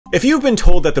If you've been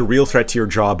told that the real threat to your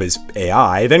job is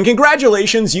AI, then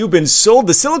congratulations, you've been sold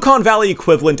the Silicon Valley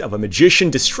equivalent of a magician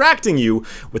distracting you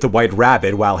with a white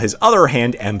rabbit while his other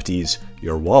hand empties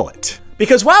your wallet.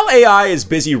 Because while AI is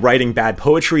busy writing bad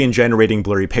poetry and generating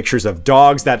blurry pictures of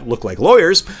dogs that look like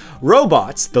lawyers,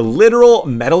 robots, the literal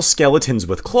metal skeletons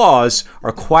with claws,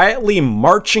 are quietly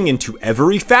marching into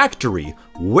every factory,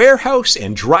 warehouse,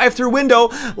 and drive-through window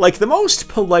like the most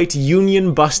polite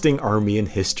union-busting army in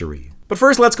history. But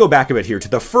first, let's go back a bit here to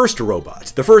the first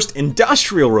robot. The first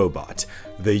industrial robot,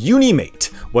 the Unimate,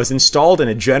 was installed in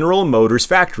a General Motors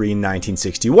factory in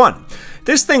 1961.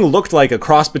 This thing looked like a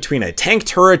cross between a tank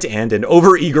turret and an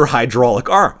overeager hydraulic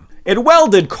arm. It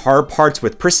welded car parts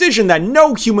with precision that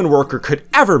no human worker could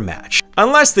ever match,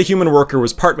 unless the human worker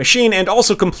was part machine and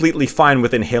also completely fine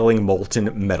with inhaling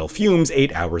molten metal fumes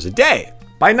 8 hours a day.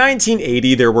 By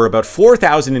 1980, there were about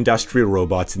 4,000 industrial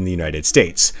robots in the United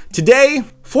States. Today,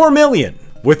 4 million,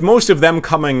 with most of them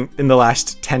coming in the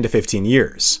last 10 to 15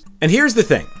 years. And here's the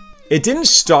thing. It didn't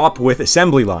stop with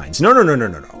assembly lines. No.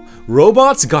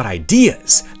 Robots got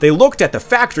ideas. They looked at the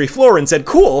factory floor and said,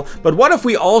 cool, but what if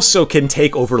we also can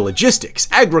take over logistics,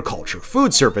 agriculture,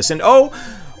 food service, and oh,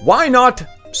 why not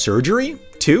surgery?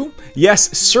 Too?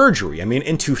 Yes, surgery. I mean,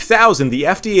 in 2000, the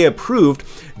FDA approved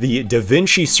the Da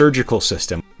Vinci surgical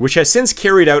system, which has since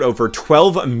carried out over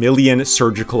 12 million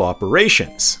surgical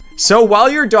operations. So while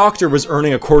your doctor was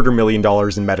earning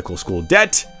 $250,000 in medical school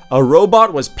debt, a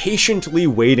robot was patiently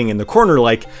waiting in the corner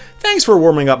like, thanks for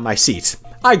warming up my seat.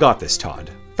 I got this,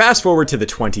 Todd. Fast forward to the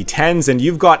 2010s, and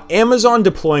you've got Amazon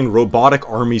deploying robotic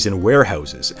armies in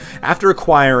warehouses, after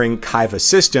acquiring Kiva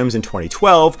Systems in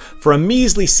 2012 for a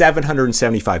measly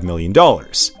 $775 million.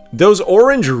 Those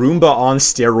orange Roomba on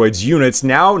steroids units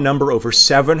now number over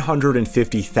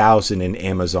 750,000 in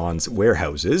Amazon's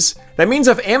warehouses. That means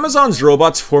if Amazon's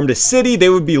robots formed a city, they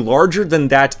would be larger than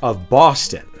that of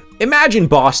Boston. Imagine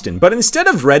Boston, but instead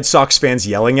of Red Sox fans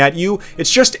yelling at you,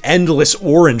 it's just endless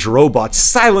orange robots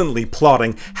silently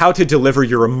plotting how to deliver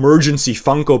your emergency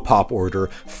Funko Pop order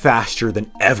faster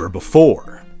than ever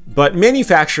before. But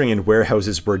manufacturing and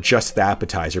warehouses were just the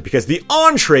appetizer, because the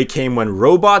entree came when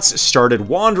robots started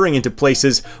wandering into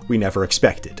places we never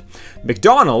expected.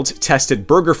 McDonald's tested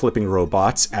burger flipping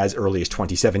robots as early as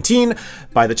 2017.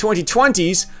 By the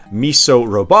 2020s, Miso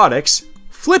Robotics,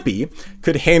 Flippy,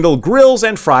 could handle grills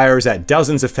and fryers at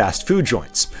dozens of fast food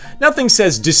joints. Nothing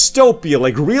says dystopia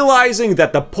like realizing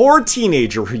that the poor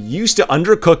teenager who used to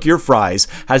undercook your fries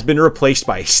has been replaced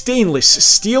by a stainless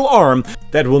steel arm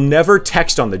that will never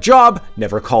text on the job,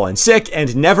 never call in sick,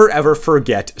 and never ever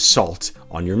forget salt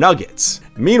on your nuggets.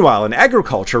 Meanwhile, in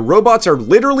agriculture, robots are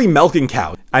literally milking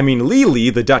cows. I mean, Lely,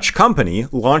 the Dutch company,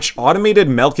 launched automated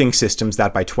milking systems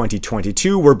that by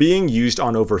 2022 were being used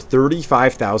on over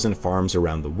 35,000 farms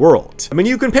around the world. I mean,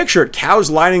 you can picture it, cows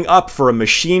lining up for a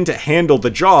machine to handle the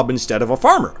job instead of a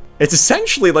farmer. It's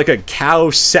essentially like a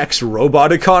cow sex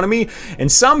robot economy, and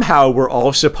somehow we're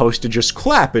all supposed to just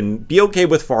clap and be okay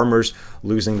with farmers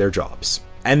losing their jobs.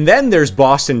 And then there's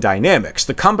Boston Dynamics,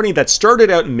 the company that started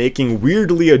out making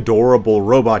weirdly adorable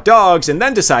robot dogs and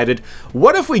then decided,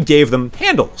 what if we gave them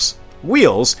handles,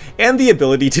 wheels, and the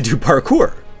ability to do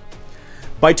parkour?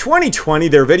 By 2020,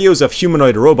 their videos of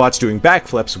humanoid robots doing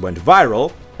backflips went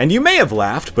viral, and you may have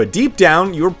laughed, but deep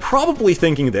down, you're probably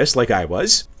thinking this, like I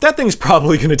was. That thing's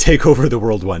probably gonna take over the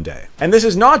world one day. And this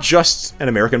is not just an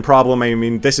American problem, I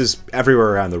mean, this is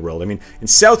everywhere around the world. I mean, in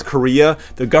South Korea,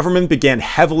 the government began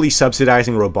heavily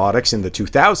subsidizing robotics in the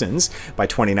 2000s. By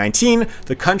 2019,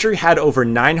 the country had over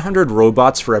 900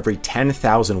 robots for every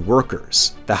 10,000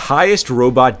 workers, the highest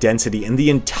robot density in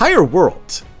the entire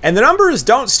world. And the numbers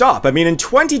don't stop. I mean, in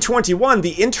 2021,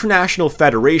 the International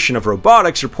Federation of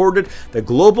Robotics reported that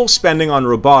global spending on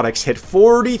robotics hit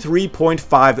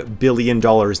 $43.5 billion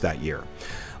that year.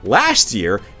 Last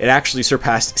year, it actually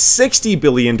surpassed $60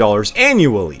 billion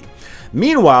annually.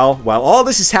 Meanwhile, while all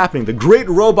this is happening, the great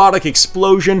robotic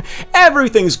explosion,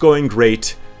 everything's going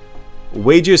great,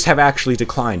 wages have actually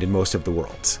declined in most of the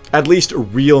world. At least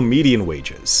real median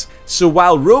wages. So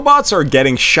while robots are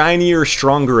getting shinier,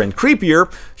 stronger, and creepier,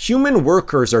 human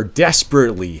workers are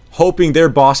desperately hoping their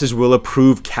bosses will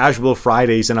approve casual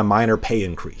Fridays and a minor pay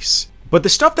increase. But the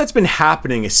stuff that's been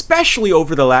happening, especially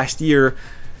over the last year,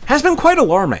 has been quite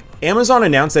alarming. Amazon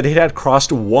announced that it had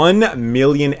crossed 1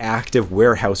 million active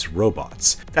warehouse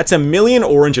robots. That's 1 million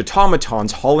orange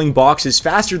automatons hauling boxes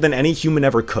faster than any human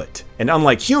ever could. And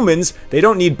unlike humans, they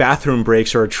don't need bathroom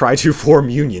breaks or try to form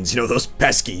unions, you know, those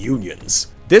pesky unions.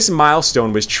 This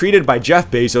milestone was treated by Jeff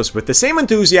Bezos with the same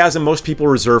enthusiasm most people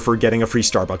reserve for getting a free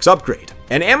Starbucks upgrade.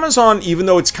 And Amazon, even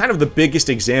though it's kind of the biggest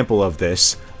example of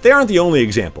this, they aren't the only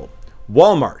example.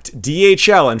 Walmart,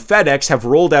 DHL, and FedEx have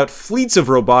rolled out fleets of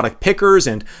robotic pickers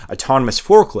and autonomous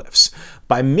forklifts.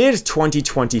 By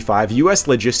mid-2025, US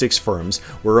logistics firms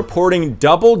were reporting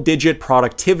double-digit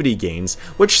productivity gains,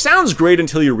 which sounds great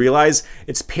until you realize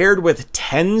it's paired with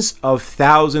tens of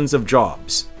thousands of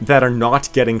jobs that are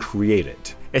not getting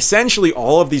created. Essentially,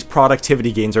 all of these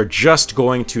productivity gains are just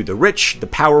going to the rich, the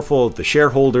powerful, the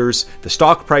shareholders, the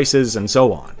stock prices, and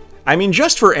so on. I mean,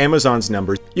 just for Amazon's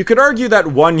numbers, you could argue that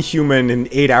one human in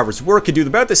 8 hours work could do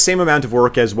about the same amount of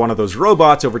work as one of those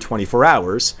robots over 24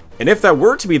 hours. And if that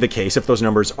were to be the case, if those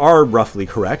numbers are roughly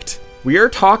correct, we are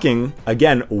talking,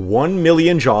 again, 1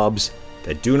 million jobs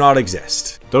that do not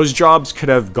exist. Those jobs could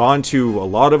have gone to a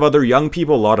lot of other young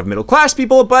people, a lot of middle-class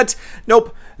people, but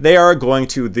nope, they are going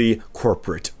to the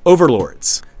corporate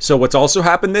overlords. So what's also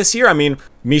happened this year? I mean,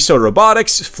 Miso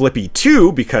Robotics, Flippy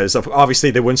 2, because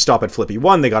obviously they wouldn't stop at Flippy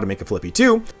 1, they got to make a Flippy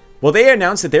 2. Well, they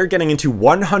announced that they're getting into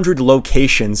 100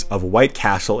 locations of White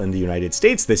Castle in the United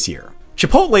States this year.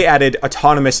 Chipotle added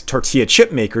autonomous tortilla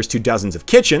chip makers to dozens of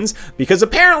kitchens because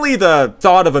apparently the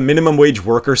thought of a minimum wage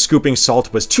worker scooping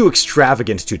salt was too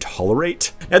extravagant to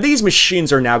tolerate. Now, these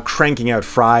machines are now cranking out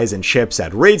fries and chips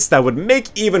at rates that would make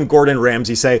even Gordon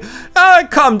Ramsay say,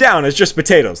 calm down, it's just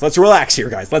potatoes. Let's relax here,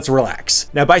 guys, let's relax.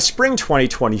 Now, by spring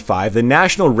 2025, the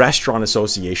National Restaurant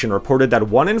Association reported that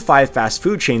 1 in 5 fast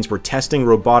food chains were testing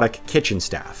robotic kitchen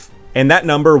staff. And that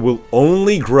number will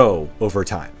only grow over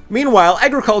time. Meanwhile,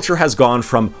 agriculture has gone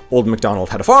from Old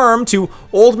MacDonald had a farm to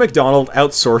Old MacDonald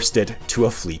outsourced it to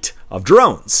a fleet of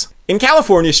drones. In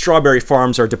California, strawberry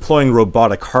farms are deploying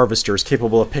robotic harvesters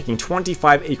capable of picking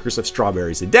 25 acres of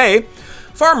strawberries a day.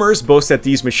 Farmers boast that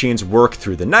these machines work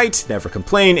through the night, never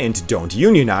complain, and don't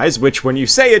unionize, which when you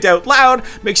say it out loud,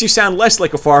 makes you sound less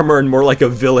like a farmer and more like a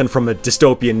villain from a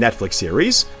dystopian Netflix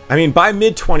series. I mean, by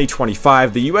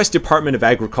mid-2025, the US Department of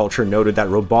Agriculture noted that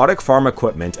robotic farm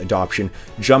equipment adoption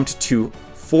jumped to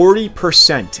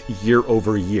 40% year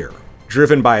over year,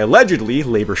 driven by allegedly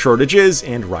labor shortages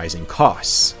and rising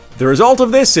costs. The result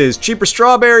of this is cheaper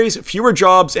strawberries, fewer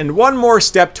jobs, and one more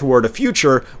step toward a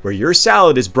future where your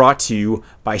salad is brought to you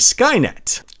by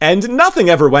Skynet. And nothing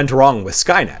ever went wrong with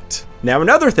Skynet. Now,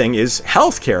 another thing is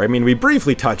healthcare. I mean, we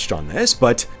briefly touched on this,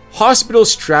 but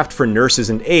hospitals strapped for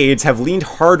nurses and aides have leaned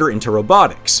harder into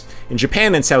robotics. In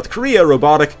Japan and South Korea,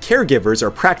 robotic caregivers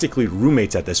are practically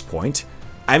roommates at this point.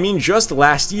 I mean, just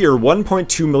last year,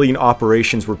 1.2 million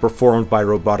operations were performed by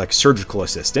robotic surgical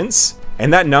assistants,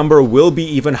 and that number will be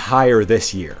even higher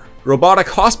this year. Robotic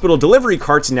hospital delivery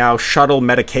carts now shuttle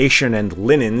medication and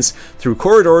linens through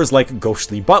corridors like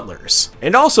ghostly butlers.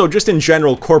 And also, just in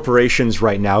general, corporations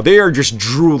right now, they are just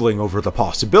drooling over the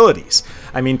possibilities.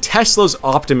 I mean, Tesla's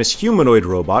Optimus humanoid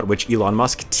robot, which Elon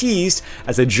Musk teased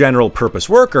as a general-purpose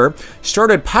worker,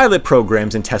 started pilot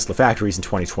programs in Tesla factories in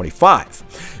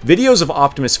 2025. Videos of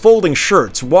Optimus folding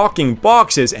shirts, walking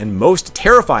boxes, and most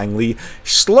terrifyingly,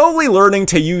 slowly learning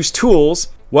to use tools.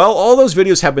 Well, all those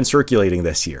videos have been circulating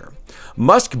this year.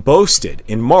 Musk boasted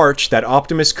in March that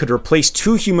Optimus could replace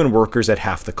 2 human workers at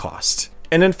half the cost.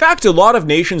 And in fact, a lot of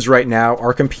nations right now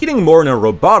are competing more in a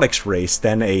robotics race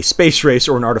than a space race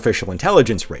or an artificial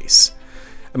intelligence race.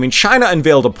 I mean, China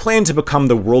unveiled a plan to become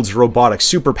the world's robotic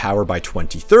superpower by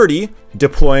 2030,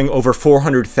 deploying over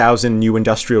 400,000 new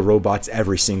industrial robots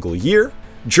every single year.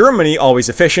 Germany, always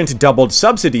efficient, doubled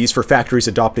subsidies for factories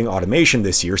adopting automation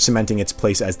this year, cementing its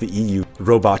place as the EU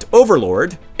robot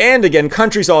overlord. And again,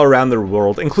 countries all around the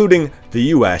world, including the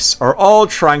US, are all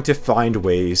trying to find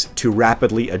ways to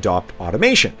rapidly adopt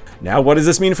automation. Now, what does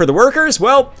this mean for the workers?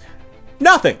 Well,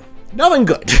 nothing. Nothing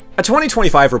good. A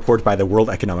 2025 report by the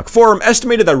World Economic Forum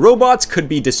estimated that robots could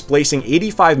be displacing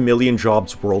 85 million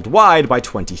jobs worldwide by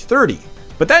 2030.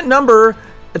 But that number,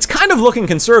 it's kind of looking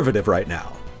conservative right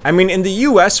now. I mean, in the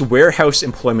US, warehouse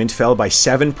employment fell by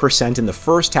 7% in the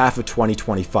first half of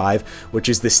 2025, which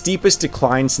is the steepest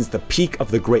decline since the peak of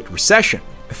the Great Recession.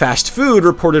 Fast food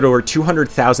reported over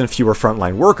 200,000 fewer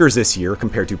frontline workers this year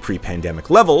compared to pre-pandemic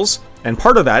levels, and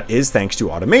part of that is thanks to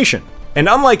automation. And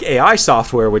unlike AI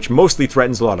software, which mostly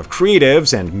threatens a lot of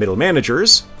creatives and middle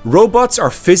managers, robots are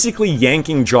physically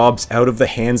yanking jobs out of the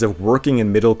hands of working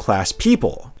and middle-class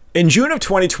people. In June of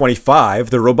 2025,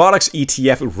 the robotics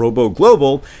ETF Robo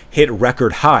Global hit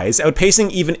record highs,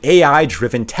 outpacing even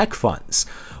AI-driven tech funds.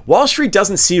 Wall Street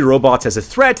doesn't see robots as a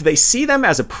threat, they see them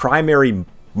as a primary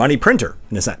money printer,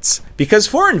 in a sense. Because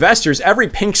for investors, every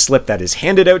pink slip that is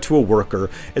handed out to a worker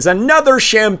is another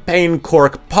champagne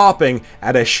cork popping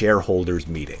at a shareholders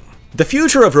meeting. The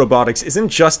future of robotics isn't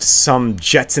just some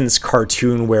Jetsons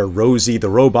cartoon where Rosie the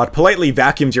robot politely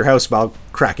vacuums your house while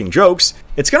cracking jokes.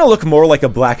 It's gonna look more like a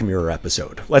Black Mirror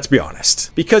episode, let's be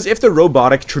honest. Because if the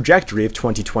robotic trajectory of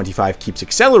 2025 keeps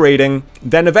accelerating,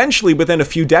 then eventually within a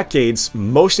few decades,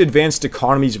 most advanced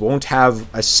economies won't have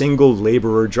a single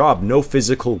laborer job, no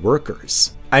physical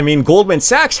workers. I mean, Goldman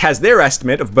Sachs has their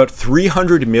estimate of about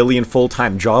 300 million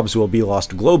full-time jobs will be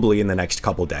lost globally in the next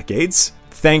couple decades,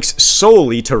 thanks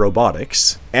solely to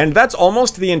robotics. And that's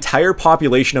almost the entire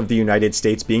population of the United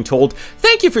States being told,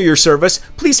 "Thank you for your service,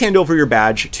 please hand over your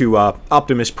badge to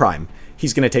Optimus Prime.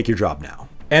 He's gonna take your job now."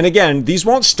 And again, these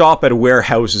won't stop at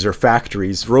warehouses or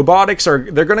factories. Robotics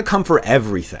they're gonna come for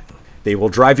everything. They will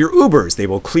drive your Ubers, they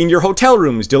will clean your hotel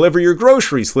rooms, deliver your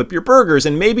groceries, flip your burgers,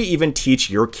 and maybe even teach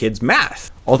your kids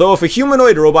math. Although if a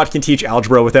humanoid robot can teach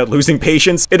algebra without losing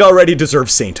patience, it already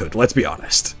deserves sainthood, let's be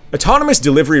honest. Autonomous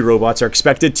delivery robots are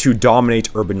expected to dominate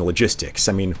urban logistics.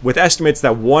 I mean, with estimates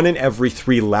that 1 in every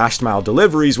 3 last-mile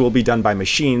deliveries will be done by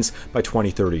machines by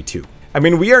 2032. I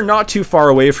mean, we are not too far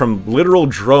away from literal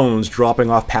drones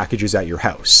dropping off packages at your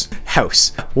house.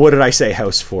 House. What did I say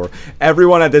house for?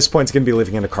 Everyone at this point is going to be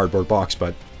living in a cardboard box,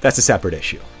 but that's a separate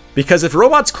issue. Because if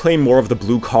robots claim more of the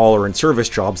blue-collar and service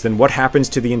jobs, then what happens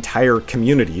to the entire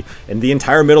community, and the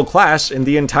entire middle class, and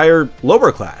the entire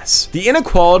lower class? The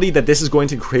inequality that this is going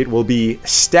to create will be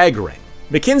staggering.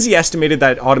 McKinsey estimated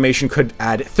that automation could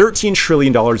add $13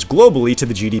 trillion globally to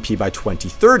the GDP by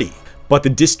 2030. But the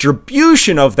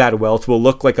distribution of that wealth will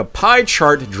look like a pie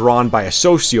chart drawn by a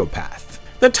sociopath.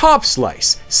 The top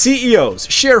slice, CEOs,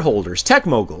 shareholders, tech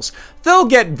moguls, they'll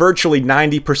get virtually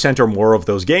 90% or more of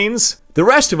those gains. The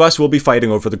rest of us will be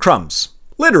fighting over the crumbs.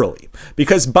 Literally.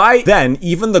 Because by then,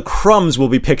 even the crumbs will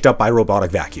be picked up by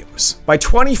robotic vacuums. By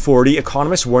 2040,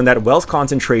 economists warn that wealth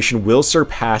concentration will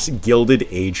surpass Gilded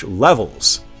Age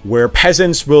levels, where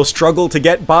peasants will struggle to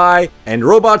get by, and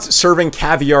robots serving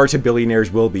caviar to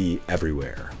billionaires will be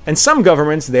everywhere. And some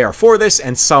governments, they are for this,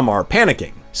 and some are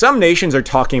panicking. Some nations are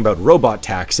talking about robot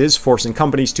taxes, forcing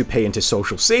companies to pay into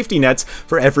social safety nets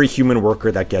for every human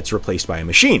worker that gets replaced by a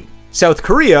machine. South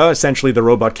Korea, essentially the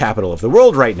robot capital of the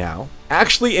world right now,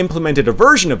 actually implemented a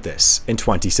version of this in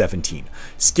 2017,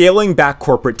 scaling back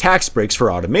corporate tax breaks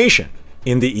for automation.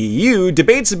 In the EU,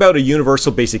 debates about a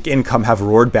universal basic income have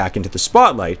roared back into the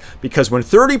spotlight because when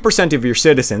 30% of your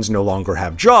citizens no longer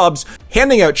have jobs,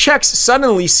 handing out checks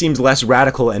suddenly seems less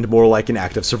radical and more like an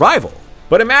act of survival.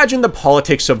 But imagine the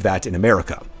politics of that in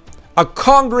America. A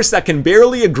Congress that can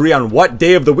barely agree on what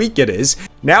day of the week it is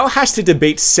now has to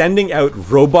debate sending out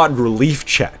robot relief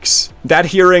checks. That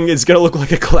hearing is gonna look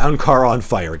like a clown car on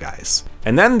fire, guys.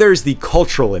 And then there's the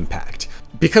cultural impact.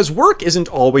 Because work isn't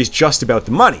always just about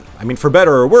the money. I mean, for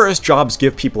better or worse, jobs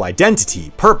give people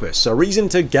identity, purpose, a reason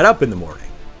to get up in the morning.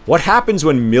 What happens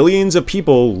when millions of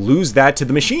people lose that to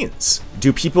the machines?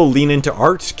 Do people lean into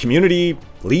art, community,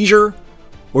 leisure?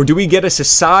 Or do we get a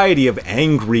society of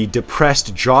angry,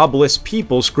 depressed, jobless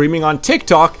people screaming on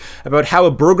TikTok about how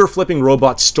a burger-flipping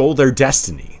robot stole their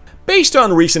destiny? Based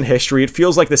on recent history, it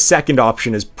feels like the second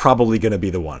option is probably going to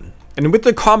be the one. And with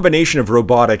the combination of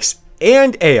robotics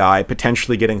and AI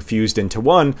potentially getting fused into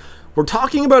one, we're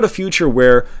talking about a future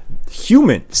where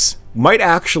humans might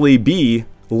actually be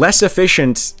less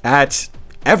efficient at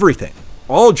everything.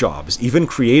 All jobs, even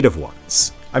creative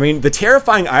ones. I mean, the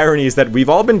terrifying irony is that we've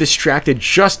all been distracted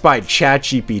just by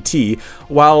ChatGPT,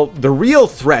 while the real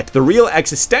threat, the real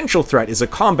existential threat, is a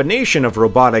combination of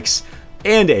robotics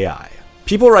and AI.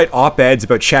 People write op-eds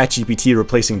about ChatGPT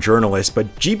replacing journalists,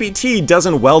 but GPT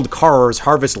doesn't weld cars,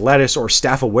 harvest lettuce, or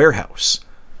staff a warehouse.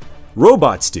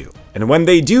 Robots do. And when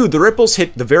they do, the ripples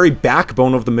hit the very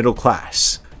backbone of the middle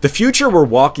class. The future we're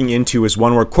walking into is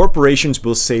one where corporations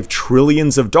will save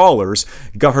trillions of dollars,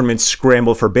 governments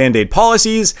scramble for band-aid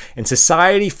policies, and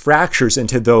society fractures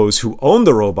into those who own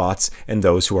the robots and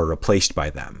those who are replaced by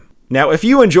them. Now, if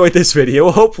you enjoyed this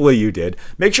video, hopefully you did,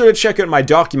 make sure to check out my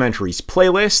documentaries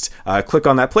playlist, click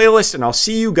on that playlist, and I'll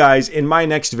see you guys in my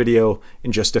next video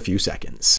in just a few seconds.